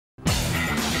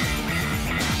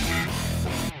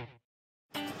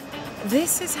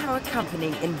This is how a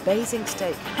company in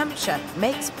Basingstoke, Hampshire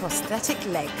makes prosthetic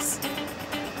legs.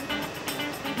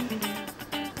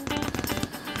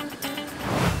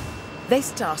 They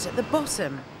start at the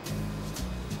bottom.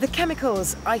 The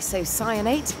chemicals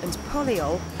isocyanate and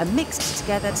polyol are mixed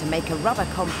together to make a rubber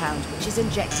compound which is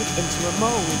injected into a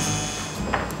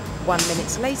mould. 1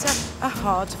 minute later, a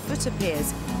hard foot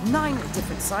appears. 9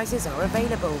 different sizes are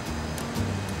available.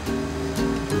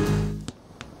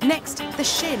 Next, the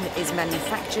shin is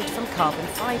manufactured from carbon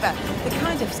fibre, the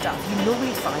kind of stuff you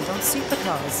normally find on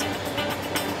supercars.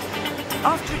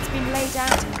 After it's been laid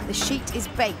out, the sheet is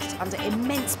baked under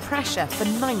immense pressure for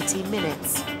 90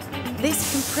 minutes.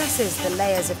 This compresses the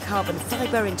layers of carbon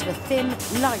fibre into a thin,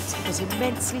 light but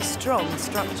immensely strong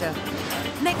structure.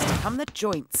 Next come the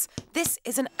joints. This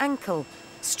is an ankle.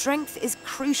 Strength is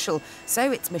crucial,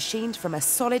 so it's machined from a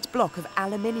solid block of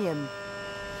aluminium.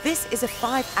 This is a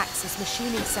 5-axis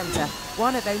machining centre,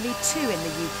 one of only 2 in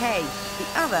the UK.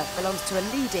 The other belongs to a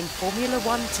leading Formula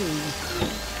 1 team.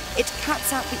 It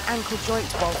cuts out the ankle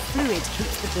joint while fluid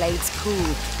keeps the blades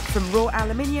cool, from raw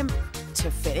aluminium to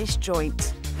finished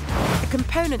joint. The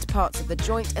component parts of the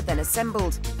joint are then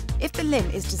assembled. If the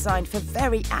limb is designed for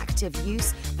very active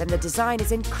use, then the design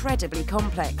is incredibly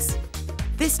complex.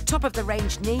 This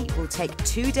top-of-the-range knee will take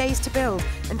 2 days to build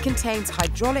and contains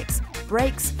hydraulics,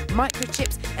 brakes,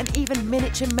 microchips and even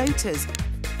miniature motors.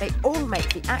 They all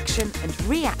make the action and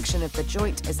reaction of the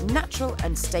joint as natural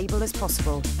and stable as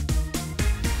possible.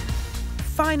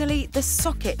 Finally, the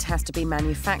socket has to be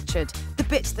manufactured, the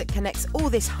bit that connects all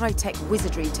this high-tech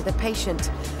wizardry to the patient.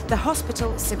 The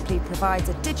hospital simply provides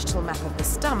a digital map of the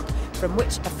stump from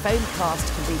which a foam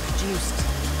cast can be produced.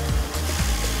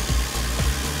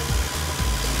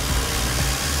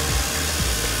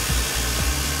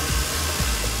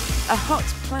 A hot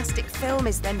plastic film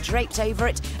is then draped over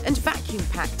it and vacuum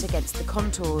packed against the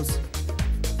contours.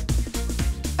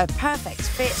 A perfect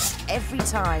fit every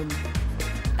time.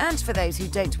 And for those who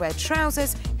don't wear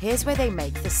trousers, here's where they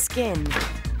make the skin.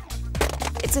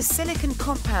 It's a silicone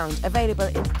compound available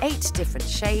in 8 different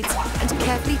shades and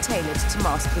carefully tailored to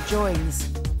mask the joins.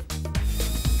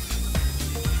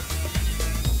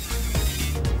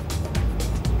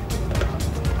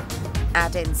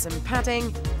 Add in some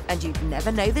padding and you'd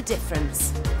never know the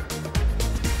difference.